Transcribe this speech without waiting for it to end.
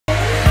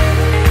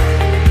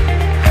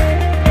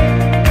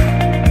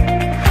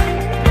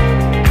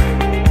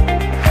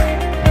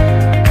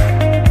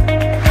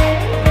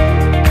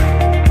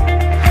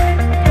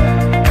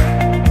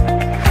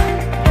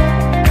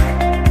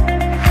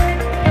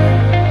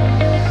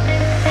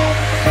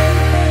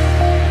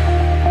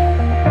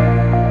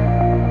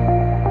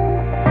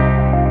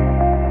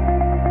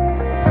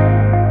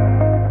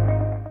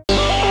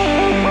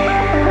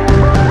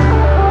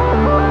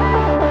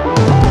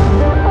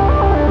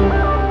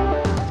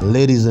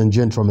Ladies and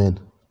gentlemen,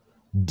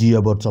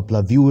 dear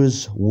Butterfly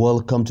viewers,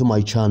 welcome to my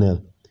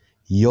channel.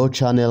 Your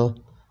channel,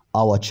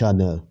 our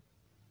channel.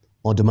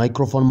 On the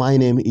microphone, my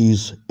name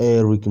is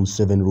Eric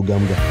M7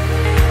 Rugambwa.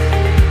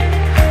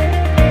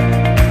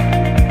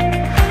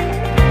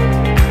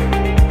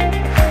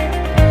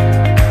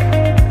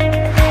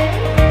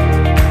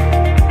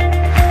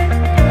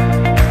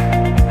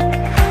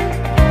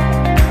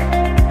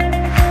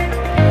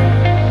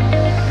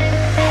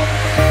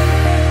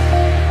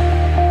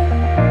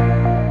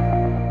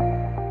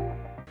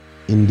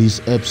 In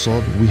this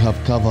episode, we have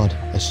covered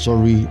a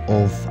story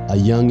of a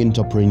young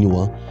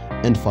entrepreneur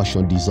and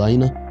fashion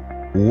designer,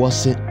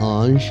 Uwase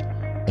Ange,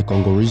 a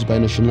Congolese by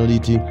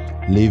nationality,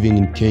 living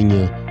in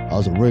Kenya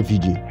as a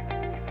refugee.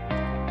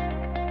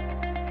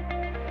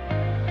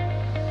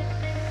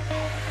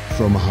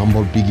 From a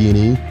humble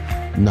beginning,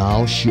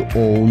 now she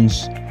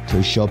owns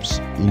 2 shops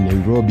in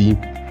Nairobi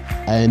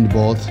and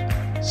both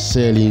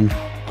selling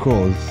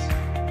clothes.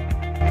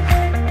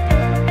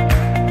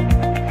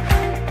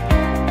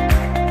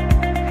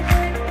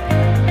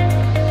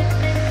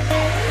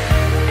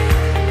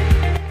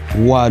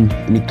 One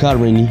in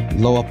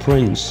Karen, Lower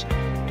Prince,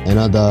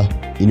 another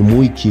in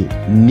Mwiki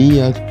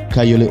near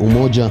Kayole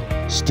Umoja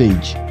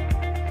stage.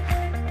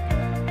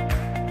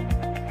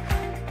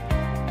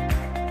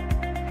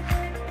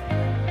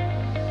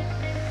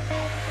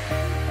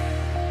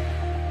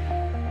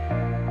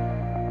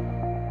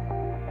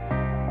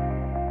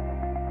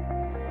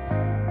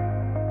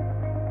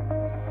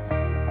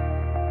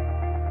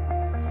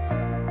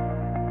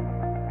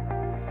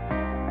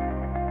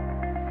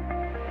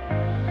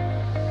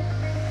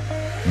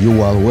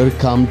 You are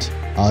welcomed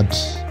at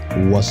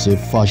Uwase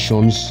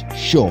Fashion's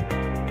shop.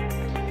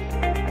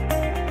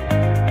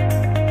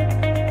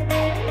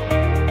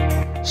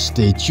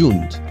 Stay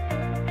tuned,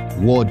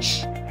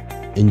 watch,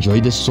 enjoy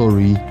the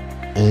story,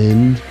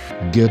 and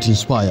get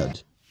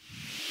inspired.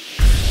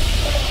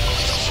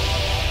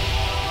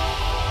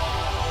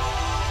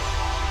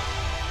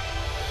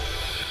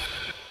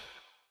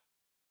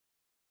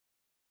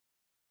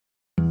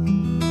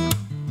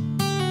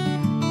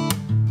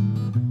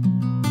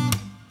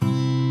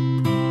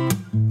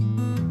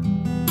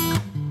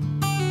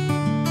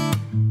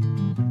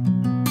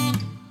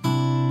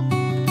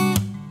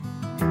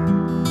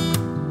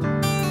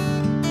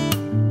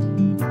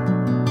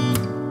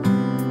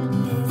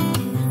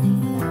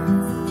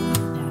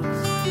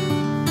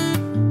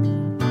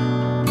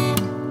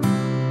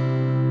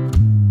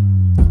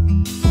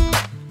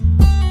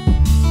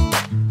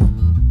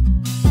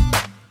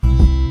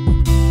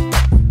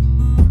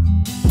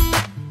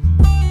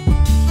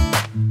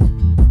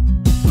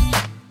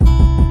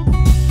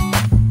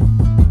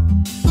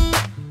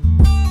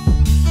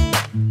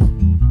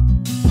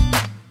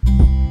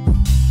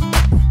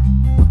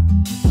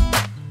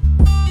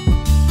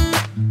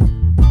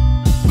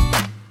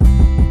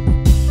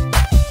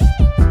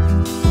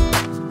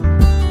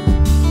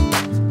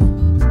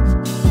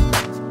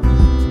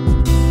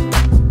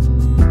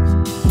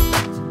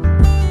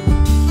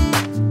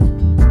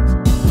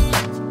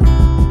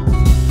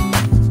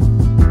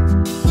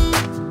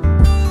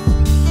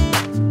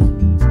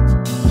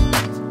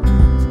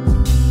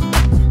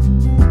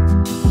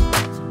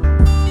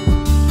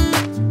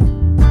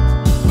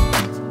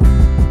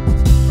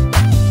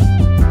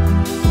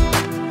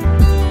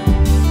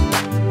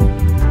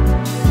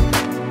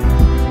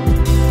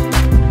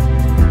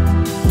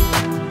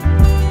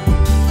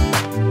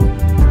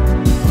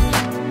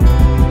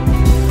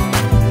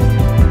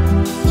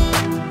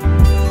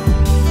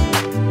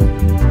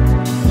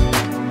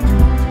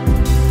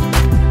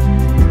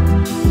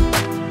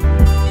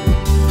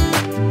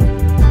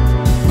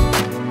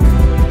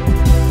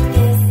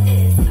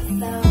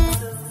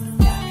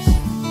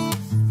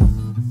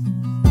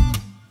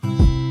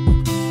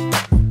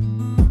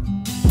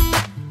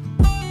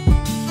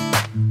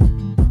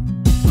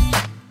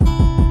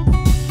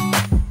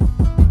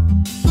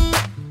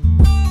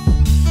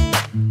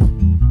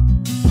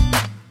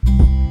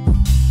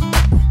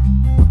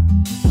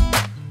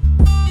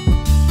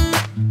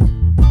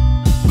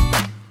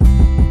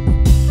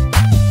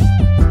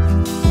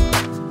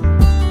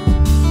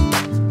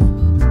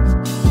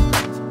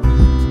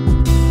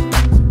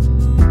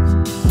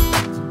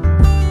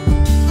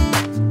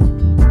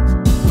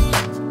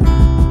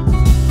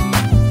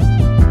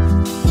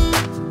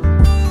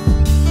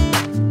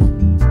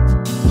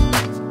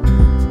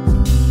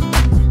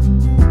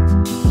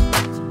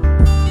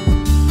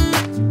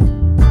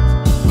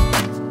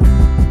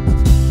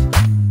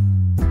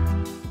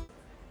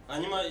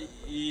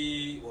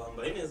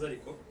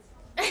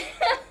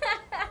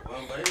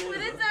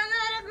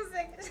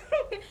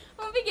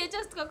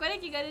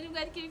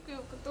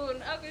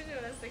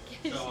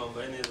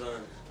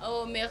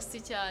 Oh, merci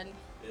cyane.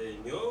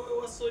 Niyo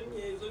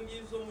wasonye izo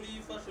ngizo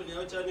muri fashion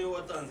yawe cyane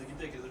watanze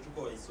igitekerezo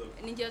cyuko wayisonye.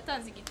 Ninjye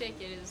watanze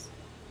igitekerezo.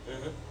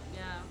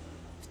 Ya,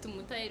 mfite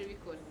umutayeri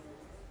ubikora.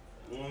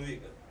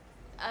 Mwumvika.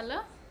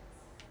 Ala?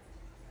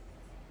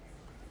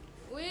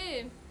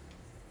 Oui.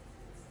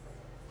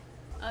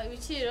 Ah,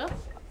 ibiciro?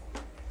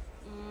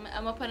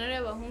 Amapantaro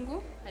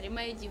y'abahungu harimo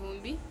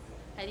ay'igihumbi,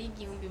 hari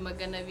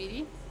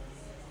 1200,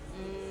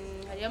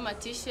 hari ama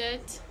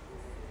t-shirt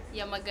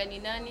ya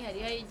 800,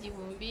 hari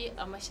ay'igihumbi,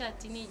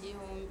 amashati ni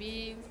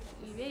 1000,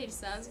 ibere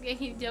bisanzwe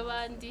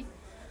nk'iby'abandi.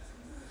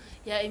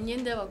 Ya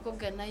imyenda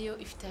y'abakobwa nayo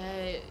ifite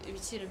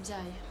ibiciro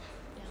byayo.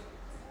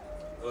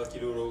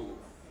 Abakiriya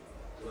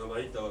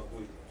urabahita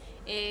bakuri.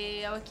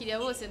 Abakiriya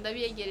bose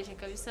ndabiyegereje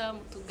kabisa,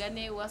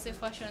 mutugane Uwase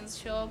Fashion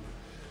Shop.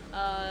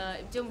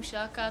 Ibyo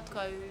mushaka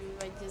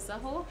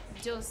twabibagezaho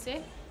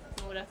byose.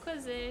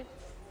 Murakoze.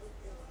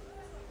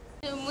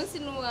 Umunsi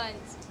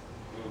n'uwanjye.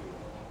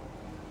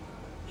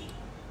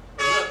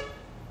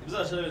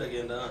 Bizashara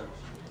biragenda hano.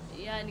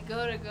 Ni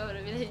gahoro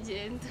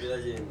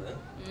biragenda.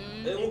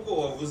 Nkuko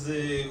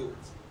wavuze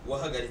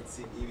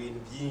wahagaritse ibintu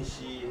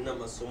byinshi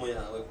n'amasomo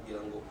yawe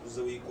kugira ngo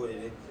uze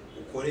wikorere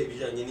ukore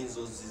ibijyanye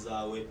n'inzozi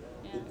zawe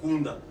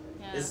ukunda.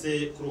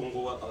 Ese kuri ubu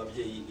ngubu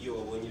ababyeyi iyo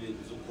babonye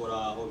ibintu ukora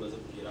aho bimaze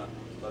kugera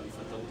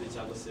babifata gute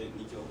cyangwa se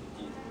n'icyo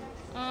bakubwira?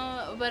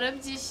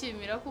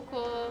 Barabyishimira kuko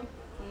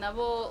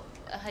nabo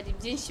hari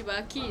byinshi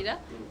bakira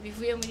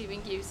bivuye muri ibi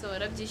ngibi, so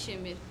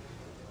barabyishimira.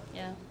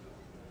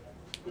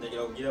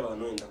 Ndagira kubwira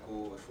abantu wenda ko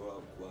bashobora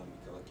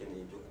kubambika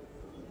bakeneye ibyo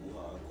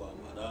kuguha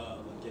kwambara,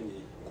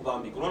 bakeneye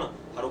kubambika. Urabona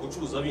hari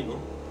ugucuruza bino,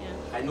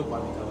 hari no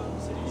kwambika abantu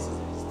serivisi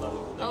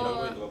zitandukanye. Ndagira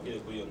ngo wenda babwire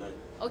kuri iyo nayo.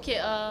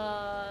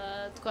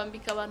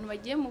 Twambika abantu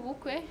bagiye mu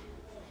bukwe.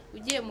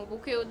 Ugiye mu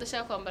bukwe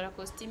udashaka kwambara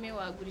costume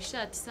wagura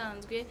ishati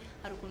isanzwe,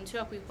 hari ukuntu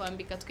ushobora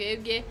kuyikwambika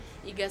twebwe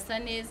igasa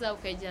neza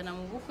ukayijyana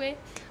mu bukwe.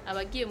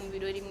 Abagiye mu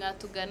birori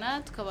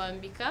mwatugana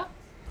tukabambika.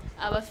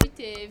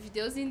 Abafite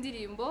video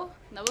z'indirimbo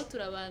nabo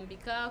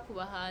turabambika ku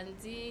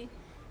bahanzi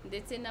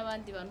ndetse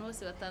n'abandi bantu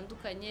bose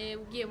batandukanye.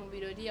 Ugiye mu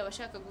birori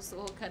abashaka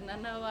gusohokana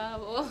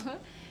n'ababo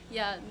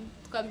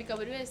twambika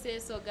buri wese.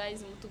 So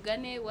guys,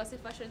 mutugane Uwase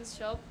Fashion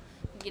Shop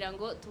kugira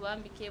ngo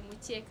tubambike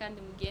muke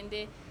kandi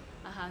mugende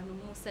ahantu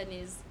musa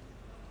neza.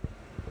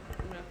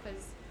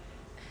 Murakoze.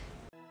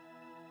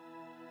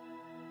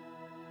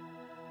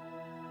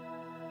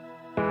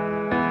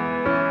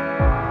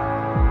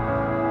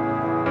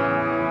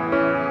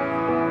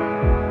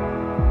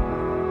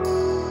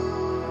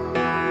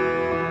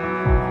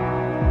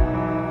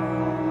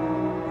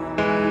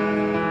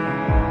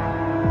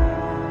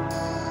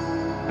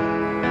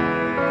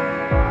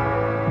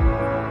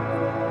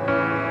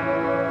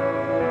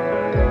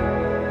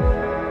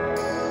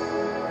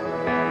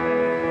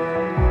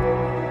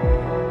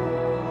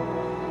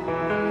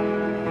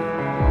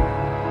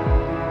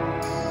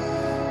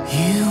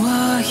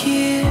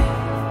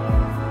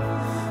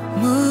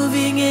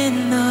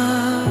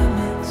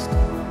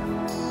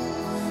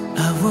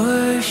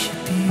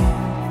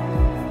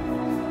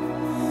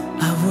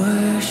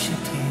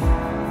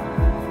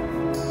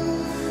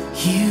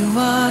 You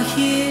are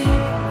here,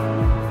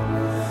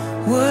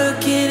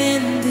 working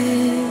in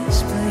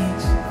this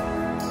place.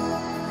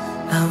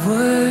 I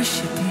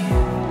worship you,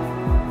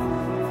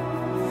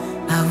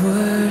 I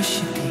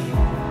worship you.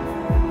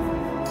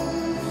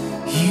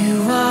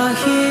 You are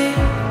here,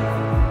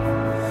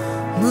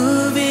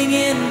 moving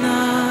in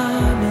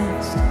our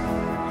midst.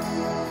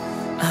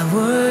 I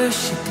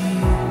worship you.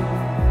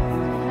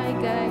 Hi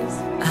guys.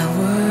 I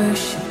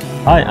worship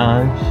you. Hi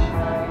Ange.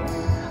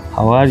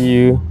 How are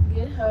you?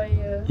 Good, how are you?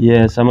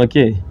 Yes, I'm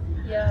okay.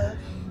 Yeah.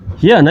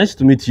 Yeah, nice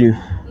to meet you.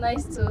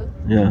 Nice to.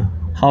 Yeah.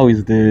 How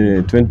is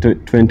the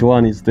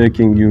 2021 is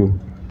taking you?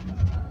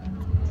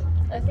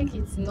 I think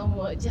it's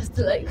normal, just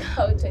like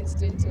how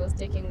 2020 was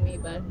taking me,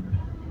 but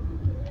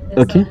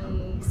Okay.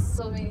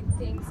 so many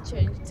things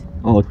changed.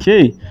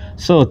 Okay.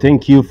 So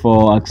thank you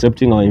for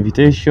accepting our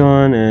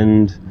invitation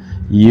and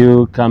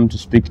you come to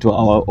speak to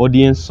our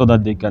audience so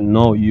that they can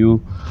know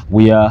you.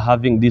 We are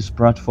having this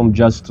platform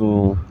just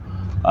to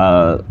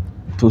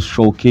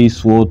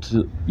showcase what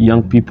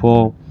young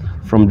people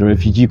from the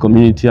refugee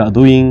community are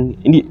doing.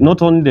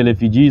 Not only the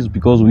refugees,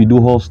 because we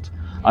do host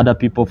other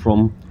people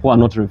from who are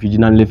not refugees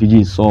and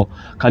refugees. So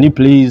can you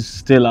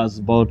please tell us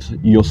about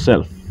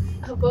yourself?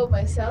 About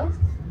myself,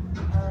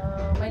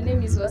 my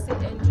name is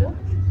Ange.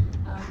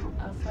 I'm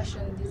a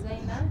fashion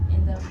designer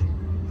and an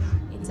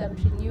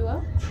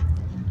entrepreneur.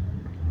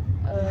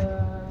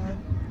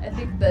 I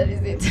think that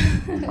is it.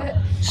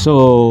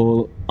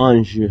 So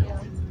Ange, Yeah.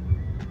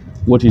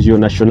 what is your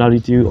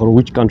nationality or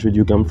which country do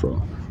you come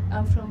from?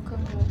 I'm from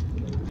Congo.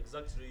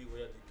 Exactly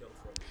where do you come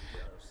from?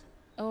 DRC.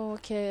 Oh,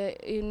 okay,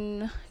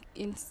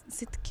 in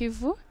Sud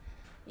Kivu,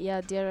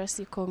 yeah,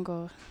 DRC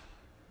Congo.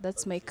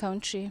 That's my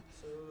country.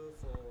 So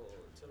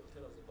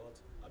tell us about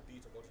a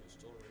bit about your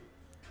story.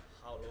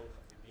 How long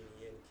have you been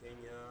here in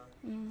Kenya?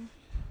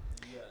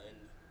 Yeah,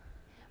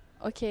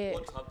 and Okay,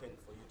 what happened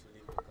for you to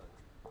leave your country?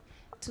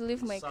 to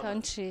leave my Summer.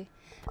 country.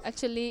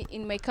 Actually,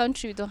 in my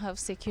country we don't have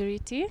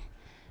security,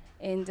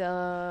 and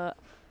I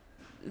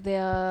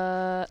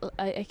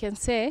can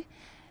say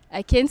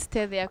I can't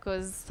stay there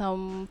because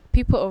some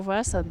people of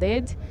us are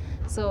dead.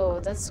 So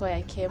that's why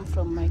I came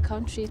from my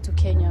country to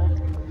Kenya.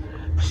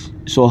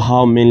 So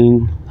how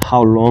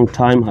long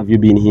time have you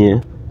been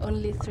here?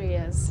 Only 3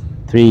 years.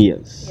 3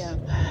 years. Yeah.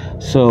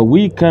 So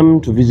we come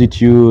to visit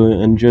you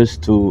and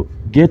just to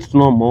get to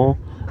know more,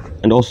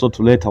 and also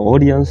to let our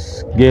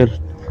audience get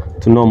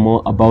to know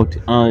more about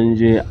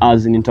Ange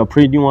as an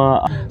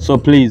entrepreneur. So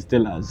please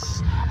tell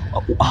us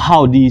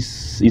how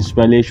this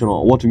inspiration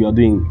or what we are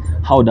doing,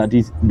 how did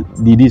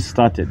it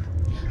started?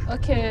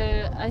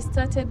 Okay, I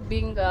started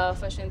being a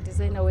fashion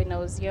designer when I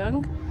was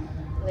young.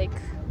 Like,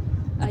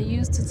 I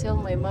used to tell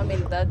my mom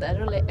and dad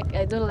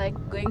I don't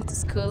like going to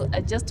school.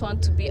 I just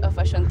want to be a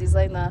fashion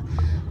designer.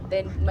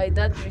 Then my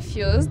dad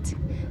refused,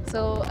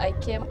 so I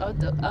came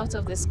out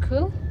of the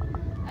school.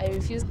 I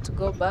refused to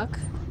go back.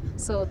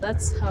 So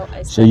that's how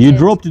I started. So you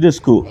dropped the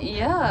school?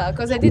 Yeah,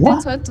 because I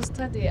didn't want to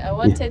study. I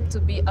wanted to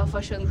be a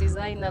fashion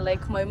designer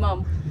like my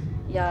mom.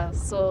 Yeah,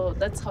 so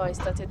that's how I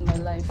started my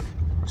life.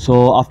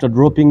 So after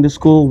dropping the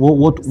school,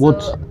 what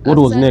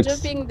was next?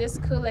 After dropping the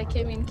school, I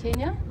came in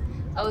Kenya.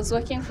 I was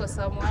working for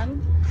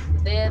someone.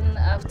 Then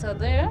after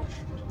there,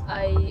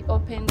 I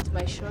opened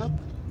my shop.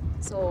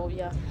 So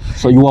yeah.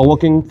 So you were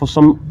working for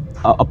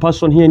a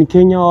person here in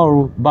Kenya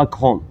or back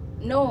home?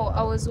 No,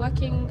 I was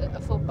working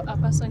for a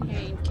person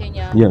here in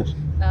Kenya. Yes.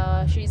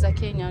 She's a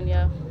Kenyan,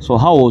 yeah. So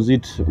how was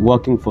it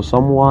working for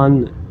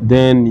someone?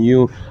 Then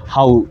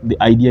how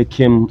the idea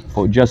came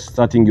for just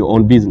starting your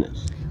own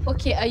business?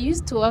 Okay, I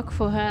used to work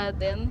for her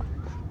then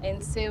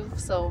and save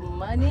some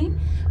money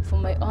for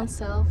my own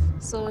self.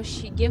 So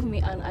she gave me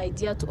an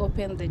idea to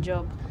open the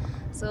job.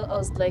 So I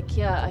was like,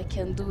 yeah, I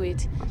can do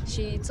it.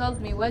 She told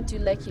me, what do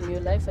you like in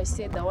your life? I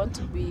said, I want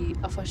to be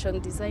a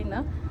fashion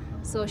designer.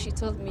 So she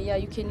told me, yeah,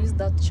 you can use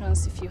that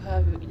chance if you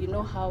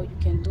know how you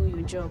can do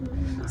your job.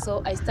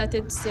 So I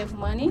started to save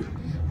money.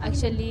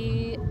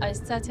 Actually, I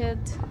started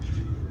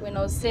when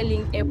I was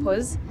selling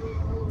apples.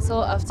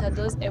 So after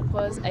those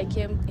apples, I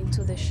came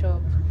into the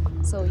shop.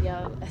 So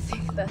yeah, I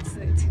think that's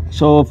it.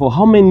 So for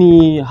how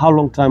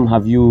long time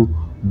have you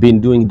been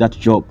doing that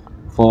job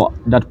for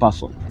that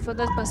person? For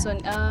that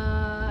person,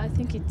 I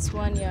think it's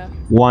 1 year.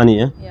 1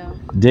 year? Yeah.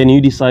 Then you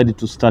decided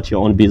to start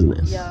your own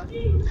business. Yeah.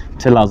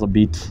 Tell us a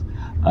bit.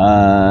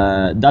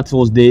 That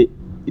was the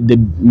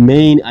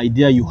main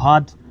idea you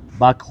had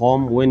back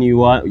home when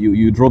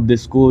you dropped the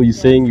school. You're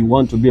saying you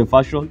want to be a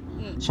fashion.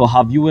 So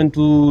have you went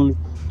to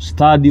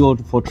study or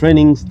for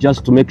trainings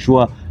just to make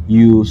sure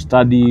you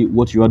study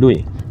what you are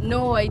doing?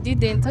 No, I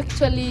didn't.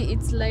 Actually,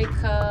 it's like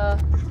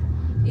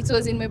it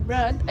was in my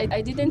blood.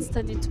 I didn't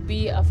study to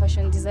be a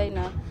fashion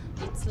designer.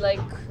 It's like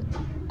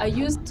I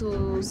used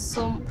to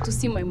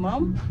see my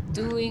mom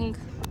designing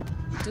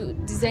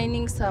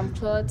some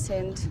clothes,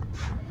 and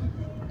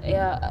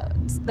yeah,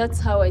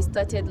 that's how I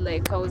started.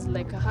 Like I was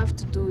like, I have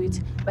to do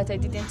it, but I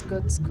didn't go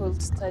to school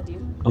to study.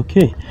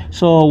 Okay,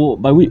 so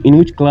in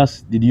which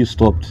class did you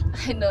stop?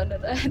 No,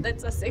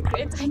 that's a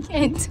secret. I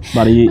can't.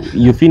 But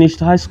you finished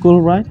high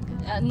school, right?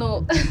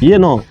 No. Yeah,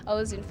 no. I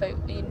was in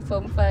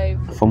Form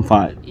 5. Form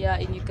 5. Yeah,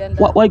 in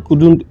Uganda. Why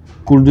couldn't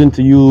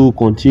you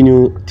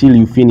continue till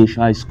you finish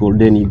high school?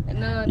 Then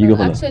No.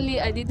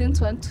 Actually, I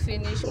didn't want to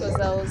finish because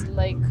I was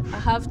like, I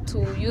have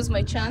to use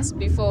my chance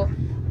before.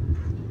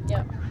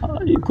 Yeah.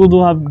 You could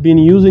have been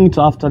using it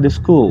after the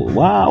school.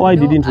 Why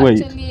didn't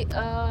wait? Actually,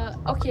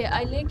 okay,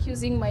 I like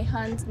using my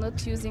hands,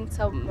 not using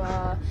some.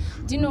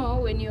 Do you know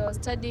when you're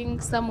studying?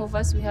 Some of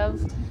us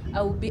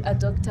I will be a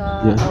doctor.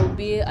 Yeah. I will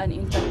be an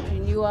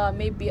entrepreneur.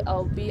 Maybe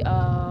I'll be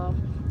a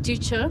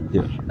teacher.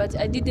 Yeah. But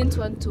I didn't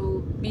want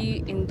to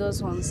be in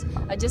those ones.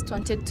 I just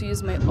wanted to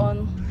use my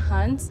own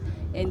hands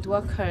and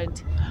work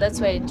hard. That's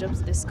why I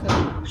dropped the school.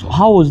 So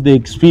how was the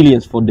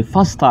experience for the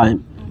first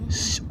time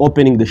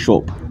opening the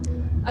shop?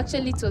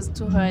 Actually, it was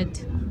too hard.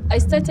 I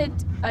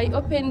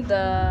opened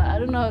I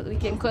don't know, we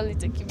can call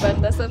it a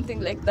kibanda, something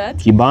like that.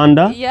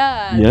 Kibanda?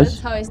 Yeah, yes.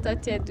 That's how I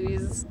started,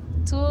 with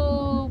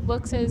 2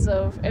 boxes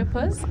of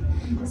apples.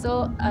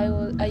 So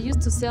I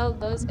used to sell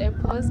those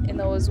apples,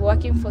 and I was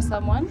working for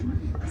someone.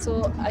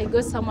 So I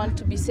got someone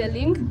to be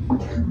selling.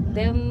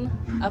 Then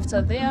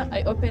after there,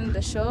 I opened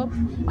the shop.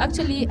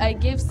 Actually, I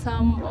gave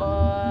some,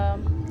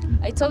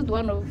 I told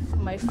one of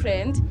my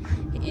friend,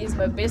 he is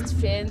my best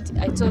friend,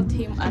 I told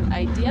him an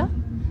idea.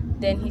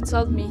 Then he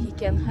told me he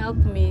can help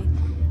me.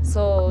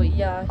 So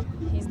yeah,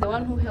 he's the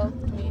one who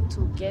helped me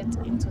to get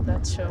into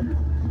that shop.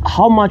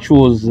 How much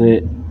was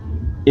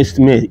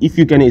estimate, if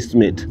you can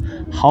estimate,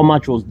 how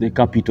much was the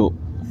capital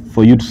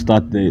for you to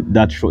start the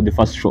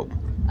first shop?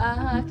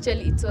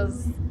 Actually, it's a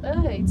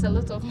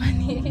lot of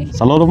money.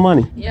 It's a lot of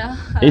money. Yeah.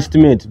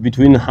 Estimate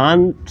between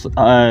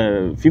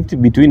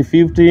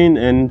 15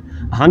 and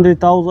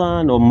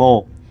 100,000 or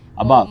more.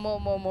 About More.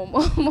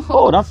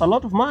 Oh, that's a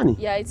lot of money.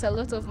 Yeah, it's a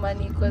lot of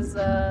money because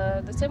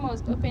the time I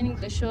was opening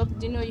the shop,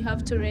 you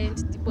have to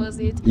rent,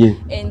 deposit,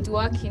 and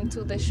work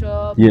into the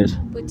shop. Yes.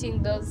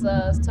 Putting those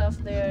stuff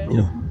there,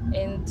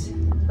 and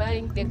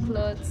buying the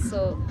clothes.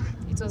 So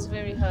it was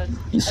very hard.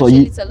 So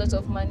actually, it's a lot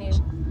of money.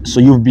 So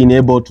you've been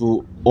able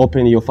to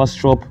open your first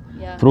shop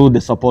through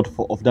the support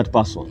of that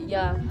person.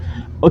 Yeah.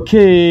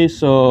 Okay,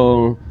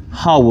 so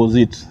how was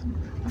it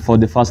for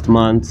the first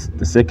month,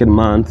 the second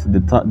month,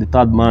 the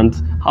third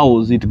month? How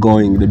was it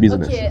going, the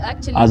business? Okay,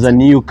 actually, as a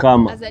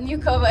newcomer. As a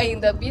newcomer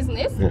in the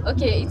business, Yeah.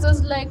 okay, it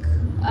was like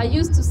I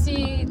used to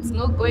see it's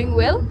not going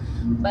well,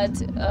 but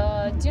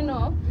do you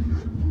know,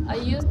 I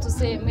used to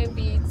say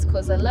maybe it's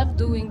because I love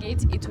doing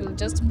it, it will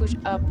just push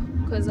up.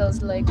 Because I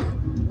was like,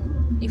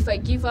 if I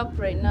give up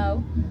right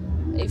now,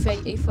 if I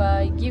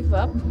give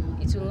up,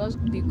 it will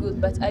not be good.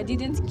 But I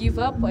didn't give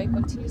up. I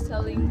continue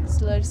selling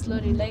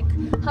slowly, like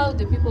how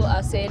the people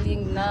are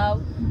selling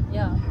now.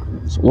 Yeah.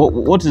 So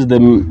what is the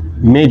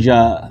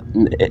major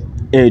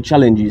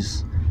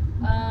challenges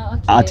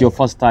Okay. at your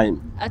first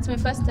time? At my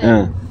first time.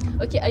 Yeah.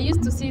 Okay, I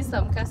used to see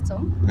some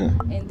custom,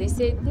 and they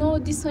said, no,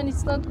 this one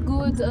is not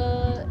good.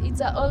 It's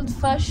an old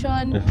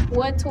fashion. Yeah.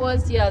 What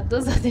was? Yeah,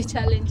 those are the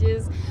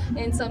challenges.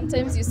 And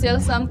sometimes you sell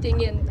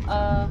something, and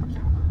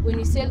when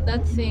you sell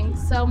that thing,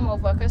 some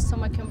of our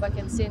customer come back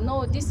and say,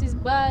 no, this is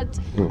bad.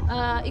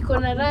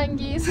 Ikona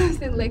rangi,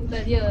 something like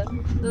that. Yeah,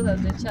 those are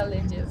the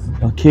challenges.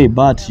 Okay,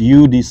 but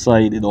you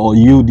decided, or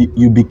you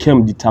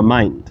became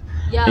determined,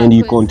 Yeah, and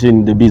you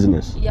continued the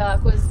business. Yeah,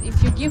 because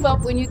if you give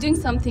up when you're doing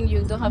something,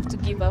 you don't have to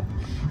give up.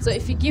 So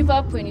if you give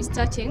up when you're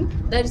starting,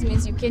 that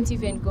means you can't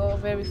even go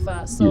very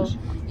far. So Yes.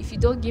 if you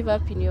don't give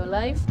up in your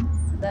life,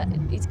 that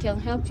it can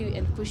help you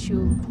and push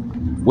you.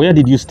 Where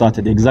did you start?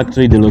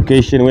 Exactly the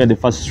location where the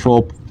first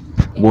shop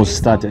in was Risambo.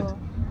 started?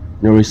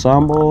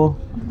 Norisambo.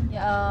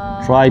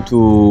 Yeah. Try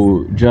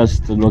to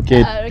just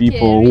locate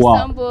people who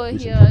are. Risambo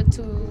here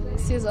to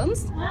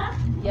Seasons.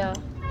 Yeah.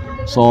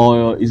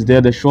 So is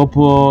there the shop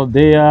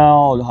there,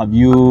 or have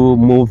you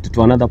moved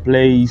to another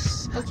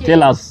place? Okay.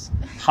 Tell us,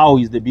 how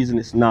is the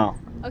business now?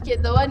 Okay,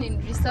 the one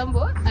in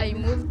Risambo, I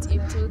moved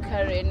into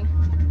Karen.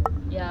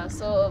 Yeah,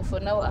 so for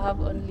now I have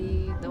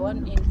only the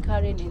one in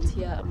Karen and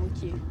here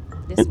Amuki,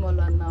 the small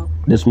one now.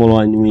 The small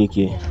one in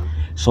Wiki. Yeah.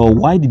 So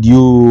why did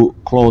you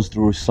close the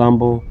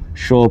Risambo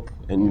shop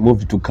and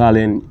moved to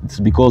Karen?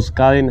 It's because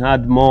Karen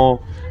had more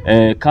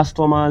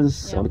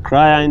customers and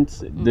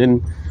clients.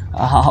 Then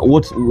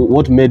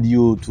what made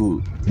you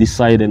to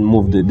decide and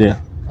move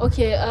there?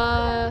 Okay,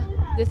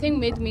 the thing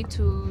made me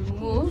to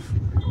move,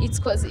 it's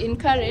because in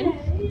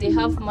Karen, they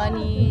have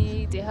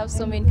money, they have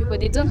so many people,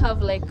 they don't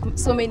have like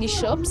so many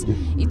shops.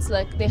 It's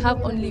like they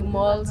have only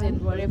malls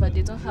and whatever,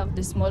 they don't have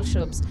the small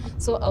shops.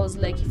 So I was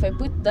like, if I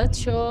put that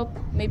shop,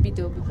 maybe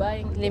they'll be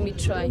buying, let me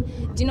try.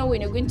 Do you know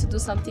when you're going to do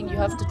something, you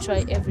have to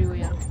try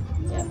everywhere?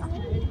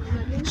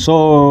 Yeah.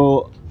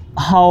 So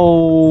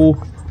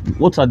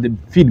what are the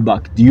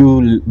feedback do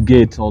you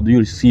get or do you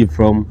receive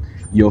from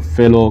your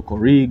fellow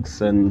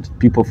colleagues and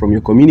people from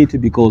your community?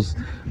 Because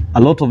a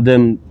lot of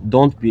them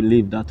don't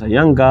believe that a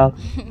young girl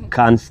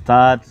can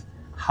start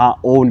her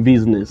own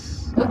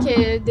business.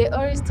 Okay, they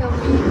always tell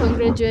me,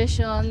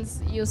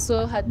 congratulations, you're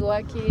so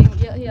hardworking.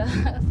 Yeah,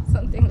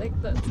 something like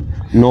that.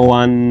 No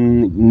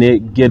one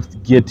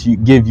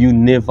gave you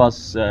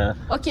nervous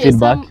Okay,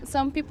 feedback?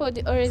 some people,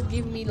 they always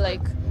give me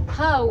like,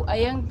 how a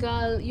young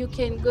girl, you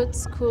can go to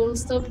school,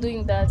 stop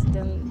doing that.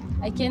 Then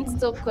I can't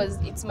stop because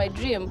it's my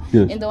dream.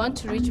 Yes. And I want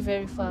to reach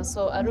very far,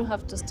 so I don't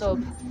have to stop.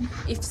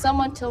 If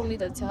someone tells me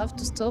that I have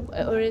to stop,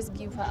 I always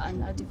give her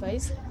an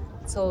advice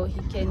so he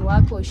can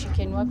work or she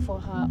can work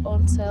for her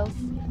own self.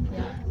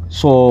 Yeah.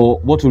 So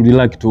what would you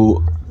like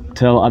to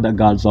tell other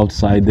girls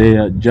outside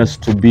there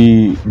just to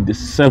be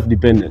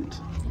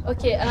self-dependent?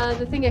 Okay,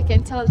 the thing I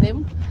can tell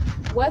them,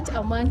 what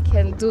a man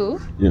can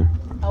do, Yeah.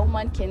 a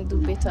woman can do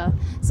better.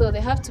 So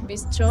they have to be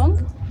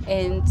strong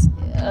and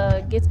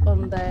get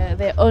on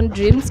their own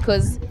dreams,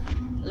 because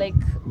like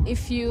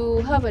if you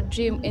have a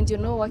dream and you're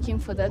not working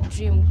for that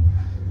dream,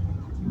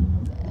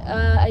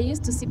 I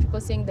used to see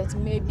people saying that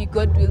maybe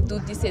God will do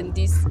this and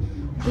this.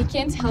 He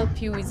can't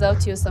help you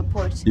without your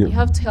support. Yeah. You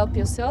have to help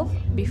yourself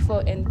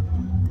before and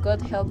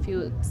God help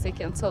you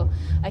second. So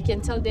I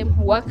can tell them,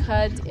 work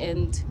hard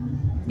and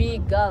be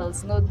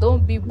girls. No,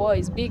 don't be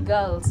boys, be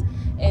girls.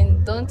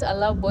 And don't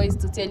allow boys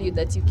to tell you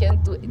that you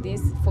can't do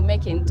this, for me I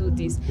can do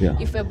this. Yeah.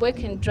 If a boy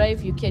can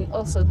drive, you can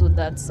also do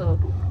that. So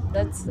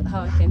that's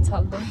how I can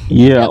tell them.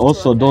 Yeah,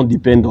 also don't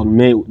depend on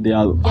their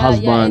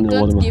husband and or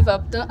don't whatever. give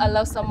up. Don't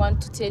allow someone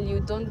to tell you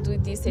don't do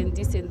this and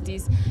this and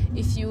this.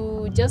 If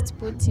you just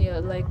put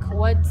like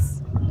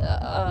words,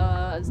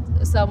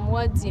 some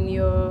words in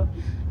your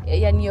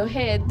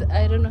head,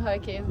 I don't know how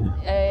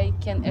I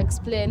can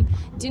explain.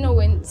 Do you know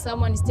when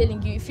someone is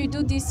telling you, if you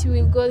do this you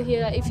will go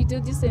here, if you do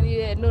this and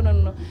here,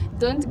 no,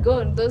 don't go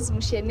on those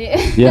mushene.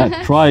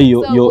 Yeah, try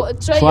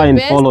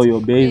and follow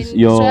your base.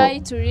 Try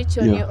to reach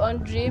on yeah. your own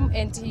dream,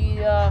 and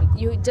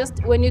you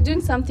just, when you're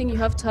doing something, you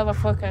have to have a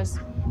focus,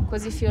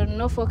 because if you're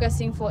not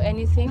focusing for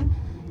anything,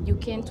 you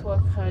can't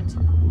work hard.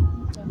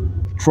 Yeah.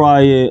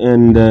 Try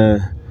and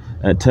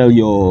tell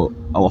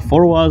our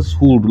followers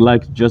who would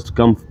like just to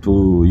come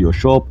to your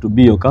shop to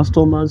be your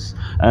customers,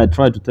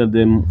 try to tell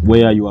them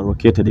where you are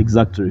located,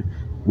 exactly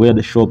where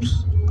the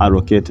shops are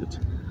located.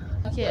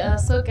 Okay,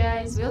 so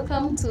guys,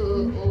 welcome to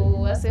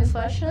Uwase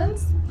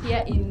Fashions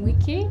here in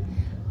Wiki.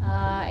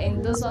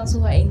 And those ones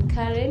who are in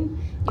Karen,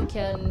 you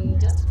can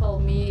just follow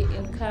me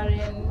in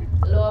Karen,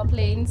 Lower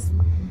Plains.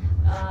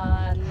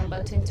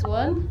 Number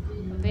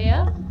 21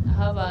 there. I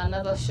have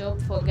another shop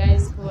for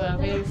guys who are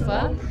very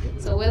far.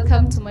 So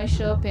welcome to my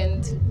shop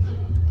and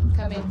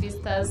come and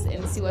visit us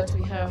and see what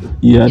we have.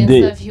 Yeah, we can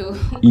they, serve you.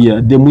 yeah,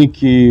 the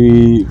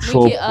Mwiki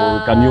shop.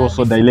 Mwiki, Can you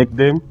also dilect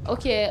them?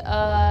 Okay,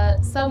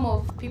 some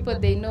of people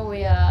they know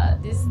where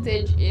this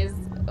stage is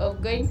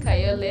of going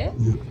Kayole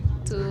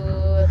to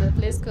the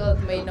place called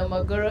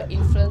Mainomagoro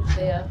in front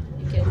there.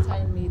 You can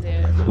find me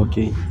there.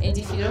 Okay. And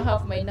if you don't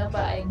have my number,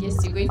 I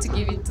guess you're going to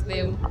give it to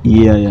them.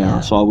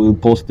 Yeah. So I will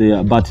post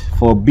there, but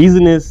for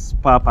business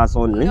purpose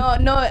only. No,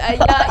 not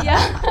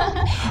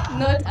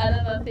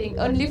another thing.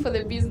 Only for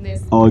the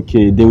business.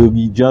 Okay, they will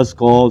be just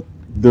called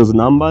those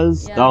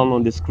numbers down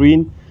on the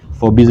screen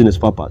for business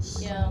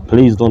purpose. Yeah.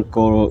 Please don't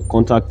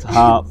contact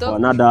her for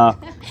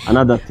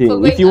another thing.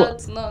 For if you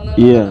out,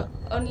 no.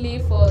 Only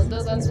for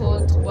those ones who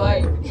want to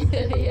buy.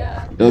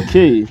 Yeah.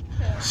 Okay.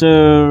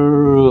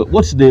 So,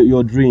 what's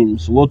your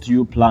dreams? What do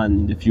you plan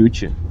in the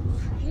future?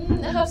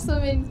 I have so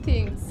many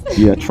things.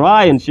 Yeah,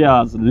 try and share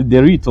us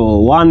the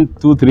ritual 1,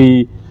 2,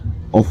 3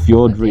 of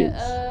your dreams.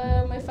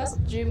 My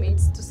first dream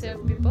is to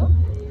save people.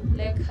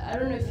 Like, I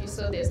don't know if you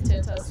saw the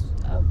status.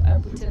 I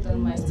put it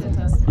on my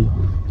status.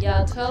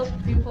 Yeah, to help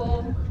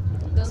people,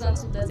 those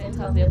ones who doesn't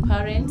have their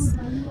parents,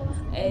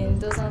 and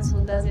those ones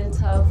who doesn't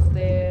have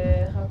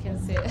their, how can I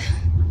say,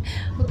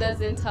 who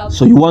doesn't have.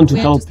 So you want to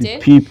help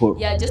people?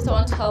 Yeah, just I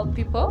want to help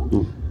people.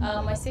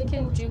 My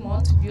second dream, I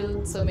want to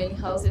build so many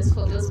houses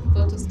for those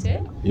people to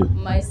stay.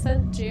 My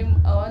third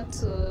dream, I want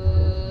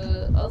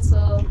to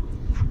also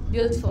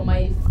build for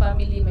my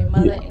family, my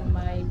mother and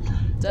my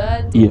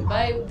dad, and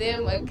buy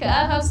them a car.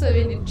 I have so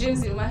many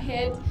dreams in my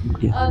head.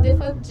 The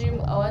fourth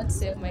dream, I want to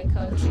save my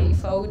country.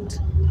 If I would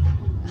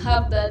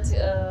have that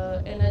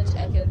energy,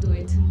 I can do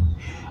it.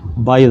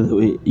 By the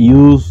way,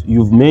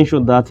 you've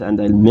mentioned that, and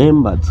I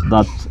remembered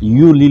that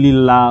you really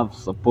love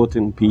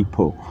supporting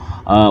people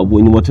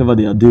in whatever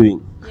they are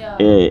doing.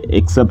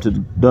 Except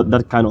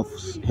that kind of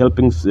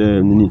helping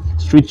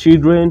street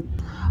children.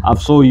 I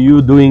saw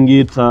you doing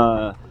it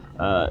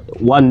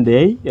one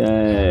day.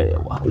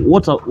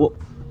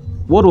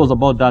 What was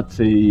about that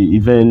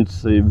event,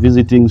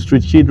 visiting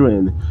street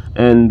children,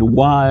 and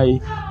why?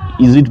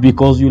 Is it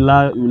because you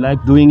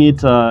like doing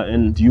it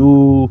and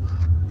you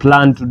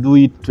plan to do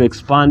it to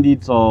expand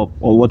it or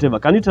whatever?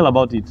 Can you tell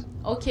about it?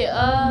 Okay,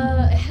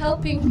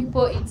 helping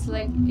people, it's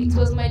like, it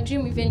was my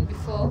dream even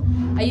before.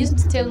 I used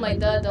to tell my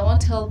dad, I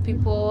want to help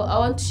people, I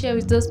want to share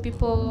with those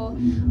people,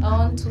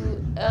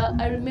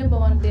 I remember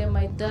one day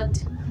my dad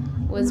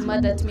was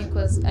mad at me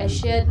because I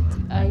shared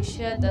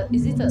that,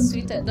 is it a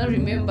sweet, I don't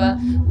remember,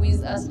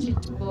 with a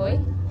street boy.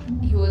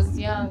 He was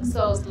young,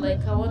 so I was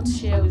like, I want to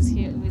share with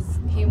him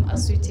a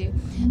sweetie.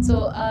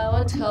 So I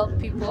want to help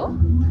people,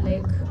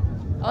 like,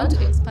 I want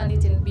to expand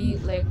it and be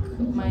like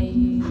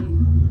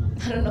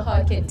I don't know how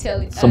I can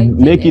tell it. So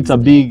make it a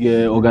big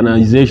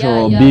organization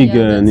or big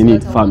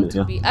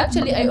family.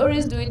 Actually, I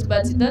always do it,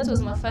 but that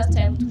was my first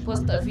time to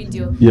post a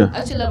video.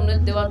 Actually, I'm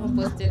not the one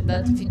who posted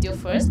that video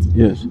first.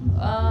 Yes.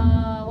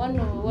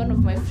 One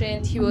of my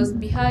friends, he was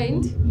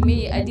behind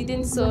me. I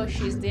didn't saw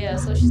she's there,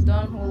 so she's the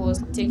one who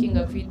was taking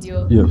a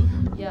video.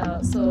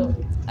 Yeah. So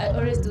I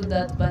always do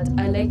that, but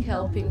I like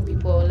helping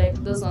people, like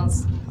those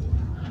ones.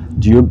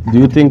 Do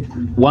you think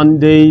one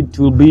day it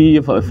will be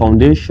a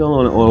foundation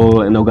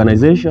or an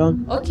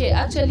organization? Okay,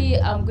 actually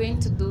I'm going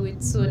to do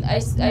it soon. I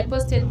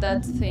posted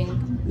that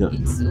thing.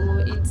 It's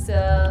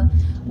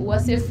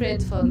Wase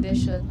Fred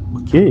Foundation.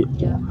 Okay.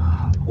 Yeah.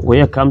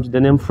 Where comes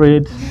the name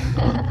Fred?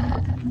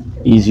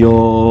 Is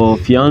your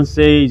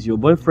fiance? Is your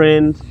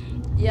boyfriend?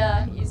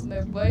 Yeah, he's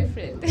my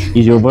boyfriend.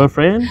 Is your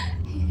boyfriend?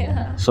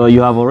 Yeah. So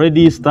you have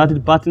already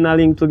started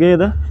partnering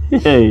together?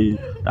 Hey,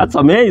 that's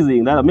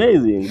amazing. That's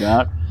amazing.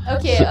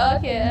 Okay,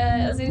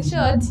 as in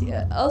short,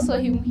 also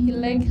he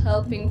like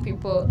helping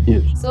people.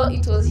 So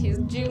it was his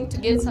dream to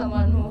get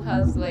someone who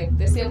has like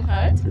the same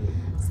heart.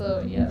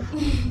 So yeah.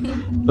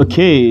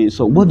 Okay,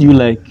 so what do you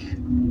like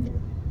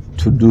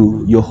to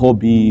do? Your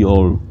hobby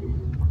or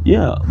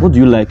what do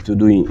you like to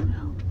do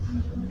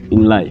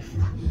in life?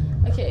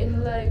 Okay,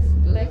 in life,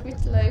 like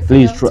which life?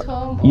 Please try.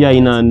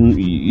 In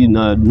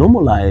a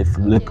normal life,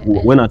 like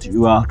when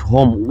you are at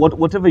home,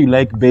 whatever you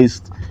like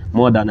based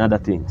more than other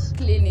things.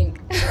 Cleaning.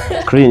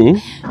 Cleaning.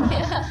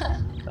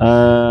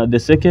 Yeah. The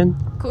second.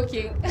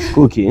 Cooking.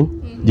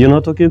 Cooking. Do you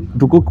know to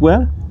cook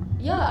well?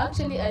 Yeah,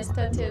 actually, I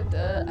started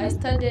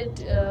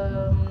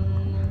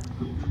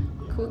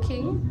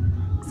cooking.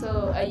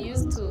 So I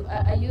used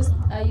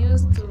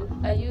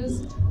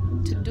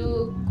to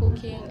do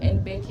cooking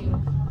and baking.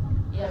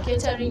 Yeah,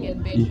 catering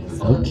and baking.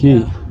 So, okay.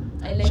 Yeah,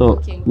 I like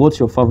cooking. What's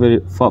your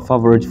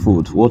favorite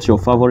food? What's your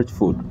favorite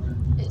food?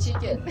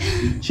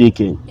 Chicken.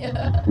 Chicken.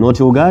 Yeah. Not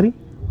ugali?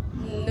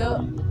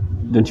 No.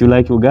 Don't you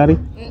like ugali?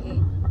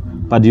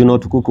 But do you know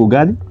to cook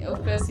ugali?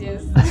 Of course,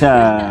 yes.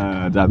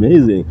 That's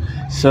amazing.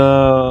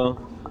 So,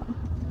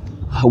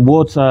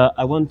 what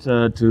I want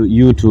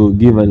you to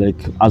give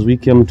as we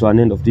came to an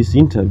end of this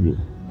interview,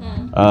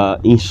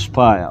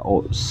 inspire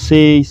or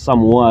say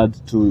some word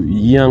to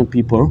young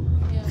people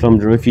from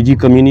the refugee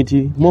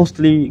community,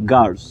 mostly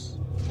girls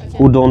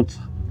who don't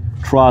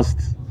trust.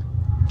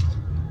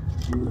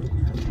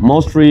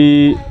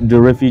 Mostly the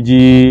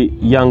refugee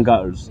young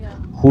girls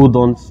who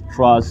don't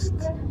trust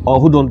or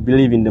who don't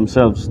believe in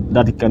themselves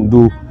that they can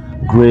do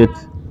great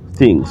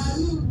things.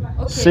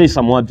 Say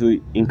someone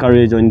to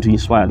encourage and to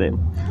inspire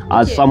them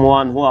as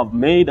someone who have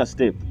made a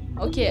step.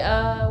 Okay,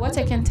 what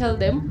I can tell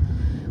them,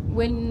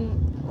 when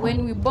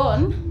we're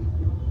born,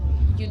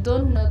 you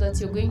don't know that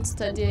you're going to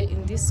study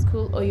in this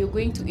school, or you're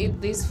going to eat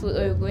this food,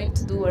 or you're going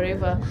to do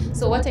whatever.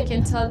 So what I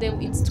can tell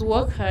them is to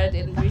work hard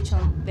and reach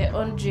on their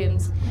own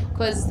dreams.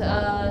 Because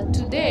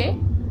today,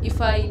 if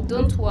I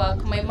don't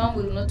work, my mom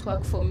will not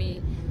work for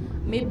me.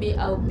 Maybe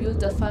I'll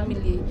build a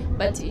family.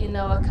 But in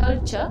our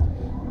culture,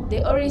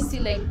 they always see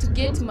like to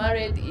get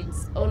married,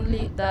 it's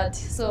only that.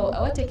 So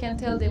what I can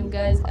tell them,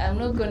 guys, I'm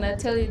not gonna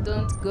tell you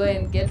don't go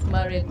and get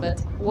married, but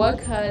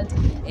work hard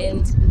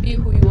and be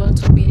who you want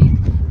to be.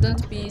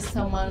 Don't be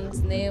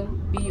someone's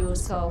name, be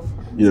yourself.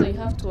 So you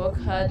have to work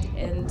hard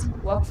and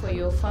work for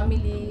your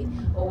family,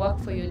 or work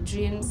for your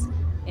dreams,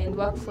 and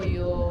work for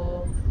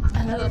your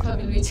another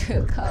family which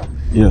will come.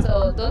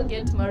 So don't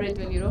get married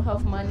when you don't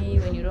have money,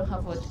 when you don't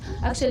have what.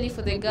 Actually,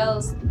 for the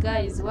girls,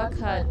 guys, work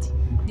hard.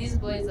 These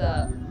boys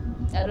are,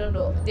 I don't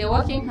know, they're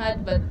working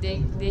hard, but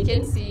they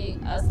can see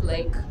us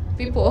like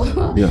people.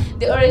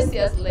 They always see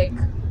us like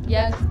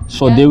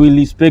they will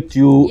respect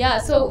you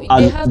so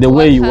as they have the to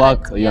way you hard.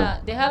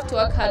 work. They have to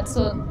work hard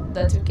so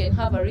that you can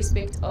have a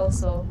respect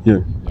also.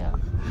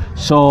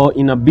 So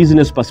in a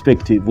business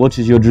perspective, what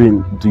is your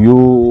dream? Do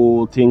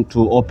you think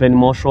to open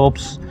more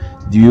shops?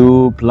 Do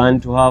you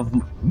plan to have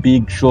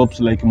big shops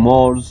like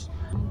malls?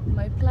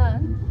 My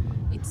plan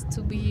is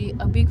to be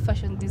a big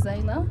fashion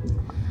designer.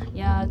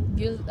 I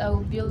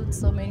will build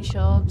so many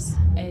shops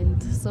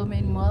and so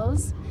many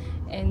malls,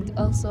 and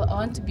also I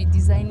want to be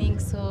designing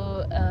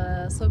so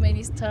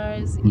many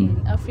stars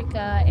in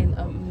Africa and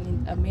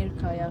in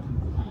America.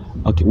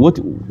 Okay,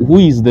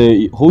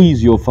 who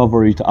is your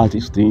favorite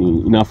artist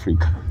in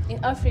Africa? In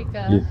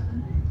Africa,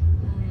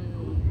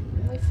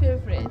 my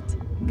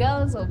favorite,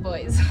 girls or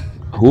boys?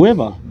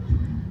 Whoever.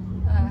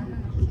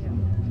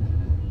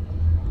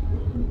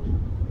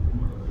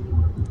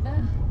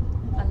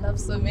 I love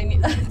so many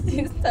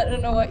artists. I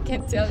don't know what I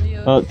can tell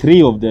you.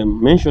 Three of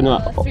them. Mention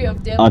 3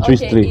 of them. At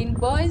least 3. In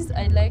boys,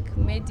 I like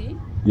Mehdi.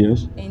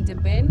 Yes. And the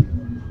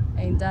Ben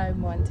and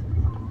Diamond.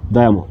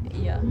 Diamond.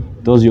 Yeah.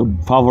 Those your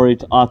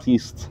favorite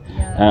artists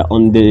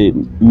on the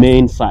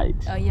main side.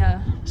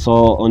 Yeah.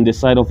 So on the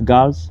side of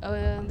girls?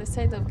 On the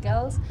side of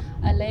girls,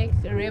 I like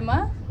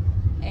Rema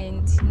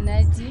and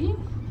Nadi,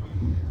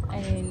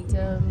 and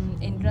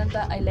in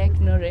Rwanda I like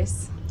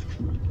Norris.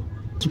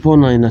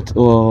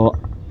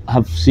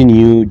 Have seen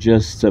you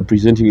just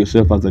presenting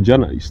yourself as a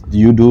journalist. Do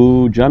you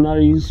do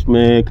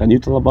journalism? Can you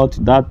tell about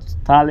that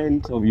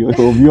talent of yours?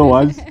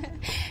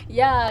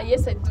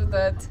 Yes, I do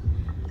that.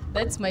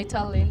 That's my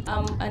talent.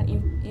 I'm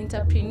an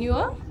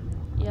entrepreneur.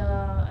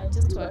 I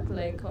just work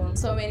like on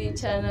so many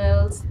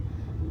channels.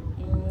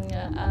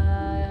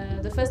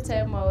 The first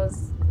time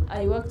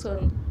I worked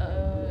on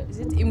is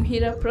it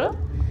Imhira Pro?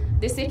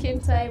 The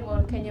second time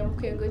on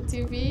Kanyamukwengo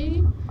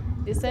TV.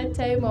 The third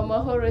time on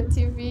Mahoro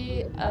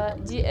TV,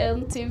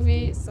 GM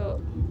TV.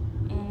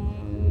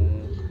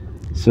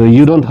 So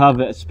you don't have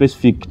a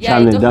specific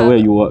channel that way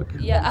you work?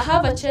 Yeah, I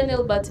have a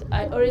channel, but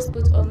I always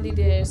put only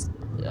the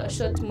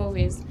short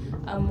movies.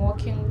 I'm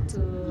working to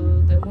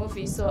the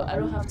movie, so I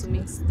don't have to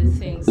mix the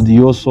things. Do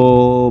you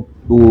also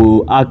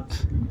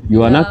act?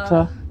 You're an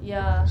actor?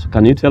 Yeah. So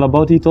can you tell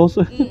about it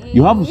also?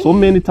 You have so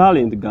many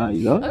talent,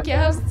 guys. Huh? Okay,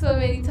 I have so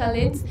many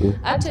talents.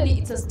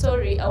 Actually, it's a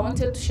story I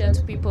wanted to share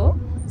to people.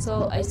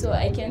 So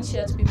I can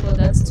share to people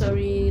that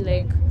story,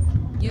 like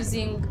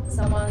using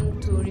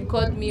someone to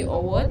record me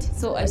or what.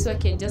 So I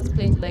can just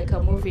play it like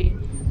a movie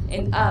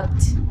and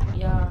act.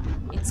 Yeah,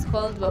 it's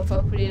called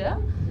Bafakurera.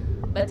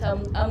 But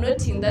I'm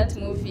not in that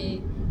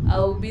movie.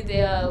 I'll be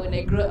there when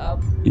I grow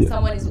up.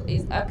 Someone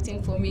is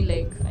acting for me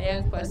like a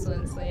young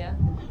person. So yeah.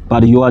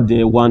 But you are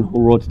the one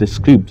who wrote the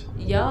script.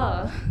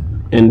 Yeah.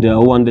 And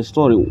who the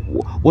story?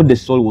 What the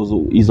story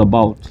is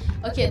about?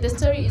 Okay, the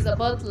story is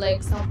about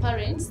like some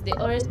parents. They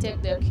always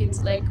take their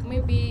kids. Like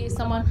maybe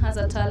someone has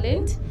a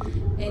talent,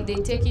 and they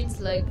take it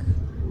like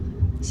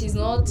she's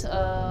not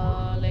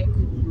like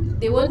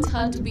they want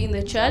her to be in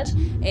the church,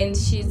 and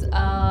she's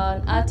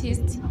an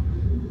artist.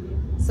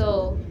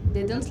 So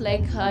they don't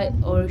like her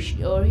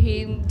or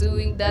him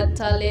doing that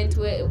talent.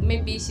 Where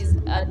maybe she's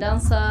a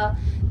dancer,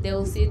 they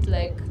will see it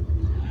like.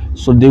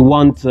 So they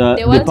want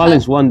the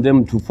parents want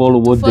them to follow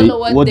what they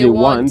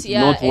want,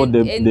 not what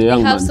the young man.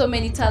 We have so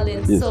many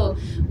talents, so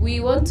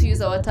we want to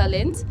use our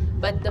talent,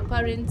 but the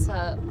parents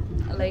are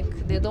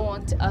like they don't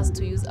want us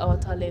to use our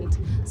talent.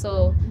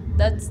 So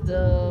that's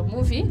the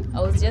movie.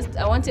 I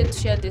wanted to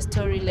share the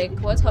story, like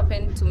what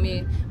happened to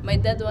me. My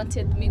dad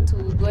wanted me to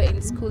go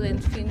in school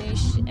and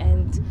finish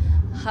and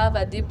have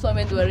a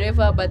diploma and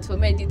whatever, but for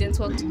me I didn't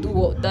want to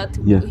do that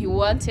he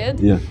wanted.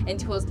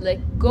 And he was like,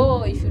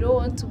 go, if you don't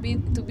want to be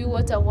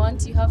what I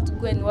want, you have to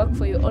go and work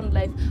for your own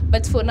life.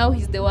 But for now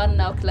he's the one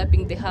now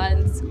clapping the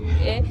hands.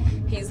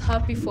 He's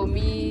happy for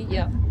me.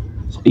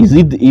 Is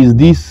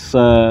this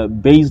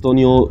based on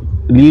your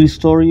real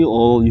story,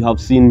 or you have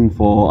seen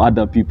for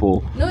other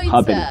people? No, it's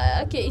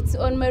okay, it's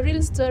on my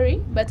real story,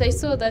 but I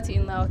saw that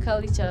in our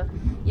culture.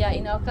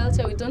 In our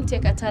culture we don't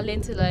take a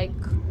talent like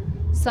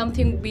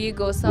something big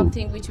or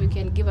something which we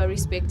can give a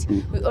respect.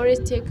 We always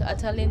take a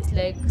talent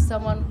like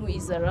someone who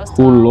is a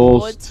rasta,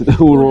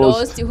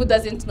 who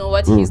doesn't know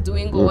what he's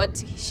doing or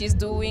what she's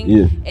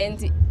doing.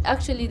 And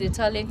actually the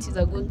talent is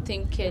a good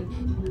thing.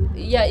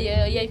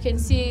 You can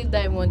see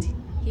Diamond,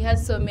 he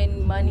has so many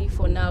money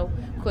for now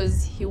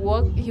because he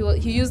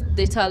used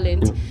the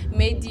talent.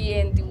 Mehdi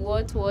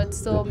and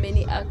so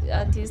many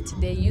artists,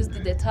 they used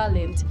the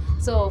talent.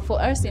 So for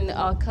us in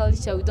our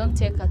culture, we don't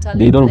take a talent.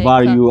 They don't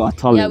value our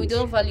talent. Yeah, we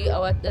don't value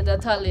the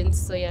talent.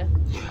 So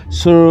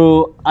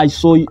So I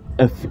saw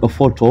a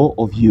photo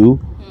of you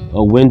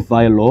went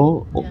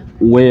viral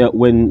where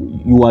when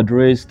you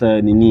addressed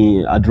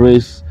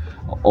address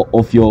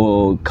of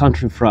your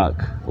country flag.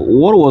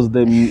 What was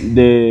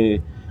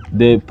the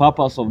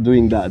purpose of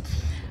doing that?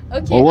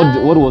 Okay. Or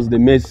what was the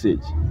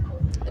message?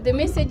 The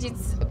message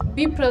is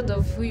be proud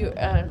of who you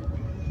are.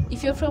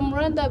 If you're from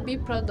Rwanda, be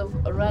proud of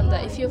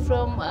Rwanda. If you're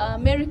from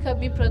America,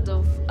 be proud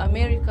of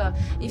America.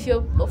 If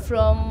you're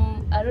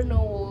from, I don't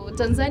know,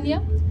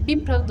 Tanzania, be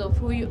proud of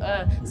who you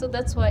are. So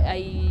that's why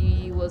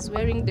I was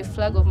wearing the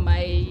flag of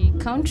my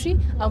country.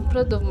 I'm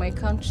proud of my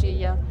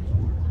country,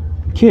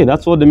 Okay,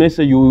 that's what the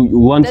message you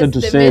wanted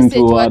to send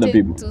to other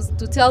people.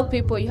 To tell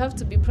people you have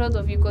to be proud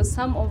of you, because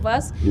some of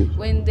us,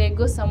 when they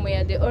go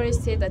somewhere, they always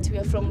say that we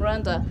are from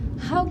Rwanda.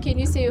 How can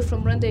you say you're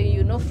from Rwanda?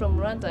 You're not from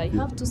Rwanda. You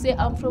have to say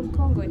I'm from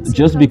Congo. It's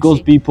just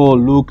because people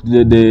look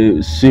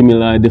the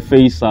similar, the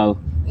face are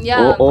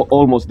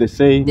almost the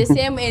same. The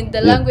same, and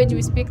the language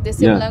we speak the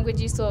same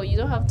languages. So you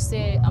don't have to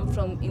say I'm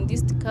from in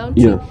this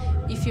country.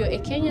 If you're a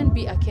Kenyan,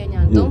 be a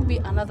Kenyan. Don't be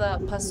another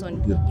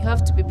person. You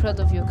have to be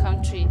proud of your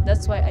country.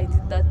 That's why I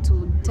did that,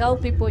 to tell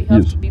people you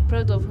have to be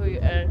proud of who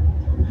you are.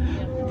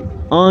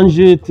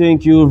 Ange,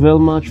 thank you very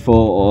much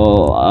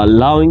for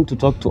allowing to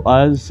talk to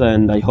us,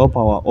 and I hope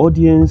our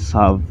audience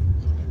have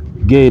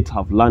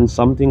learned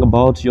something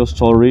about your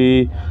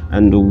story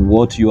and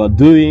what you are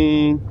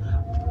doing.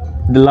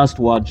 The last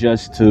word,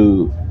 just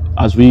to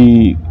as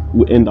we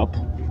end up.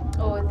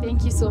 Oh,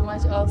 thank you so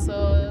much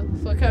also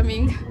for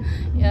coming.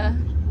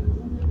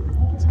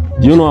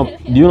 Do you know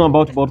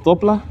about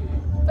Bortopla?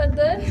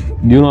 Pardon?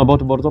 Do you know about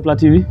Bortopla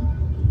TV?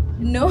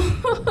 No.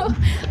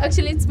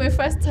 Actually, it's my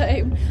first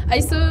time. I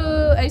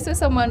saw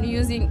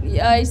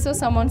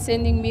someone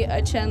sending me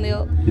a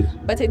channel,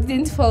 but I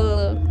didn't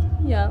follow.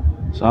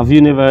 So have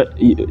you never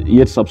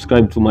yet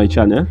subscribed to my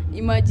channel?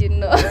 Imagine,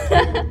 no.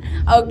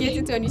 I'll get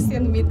it when you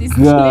send me this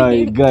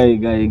guy.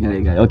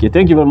 Okay,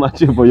 thank you very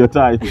much for your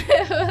time.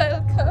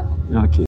 Welcome. Okay.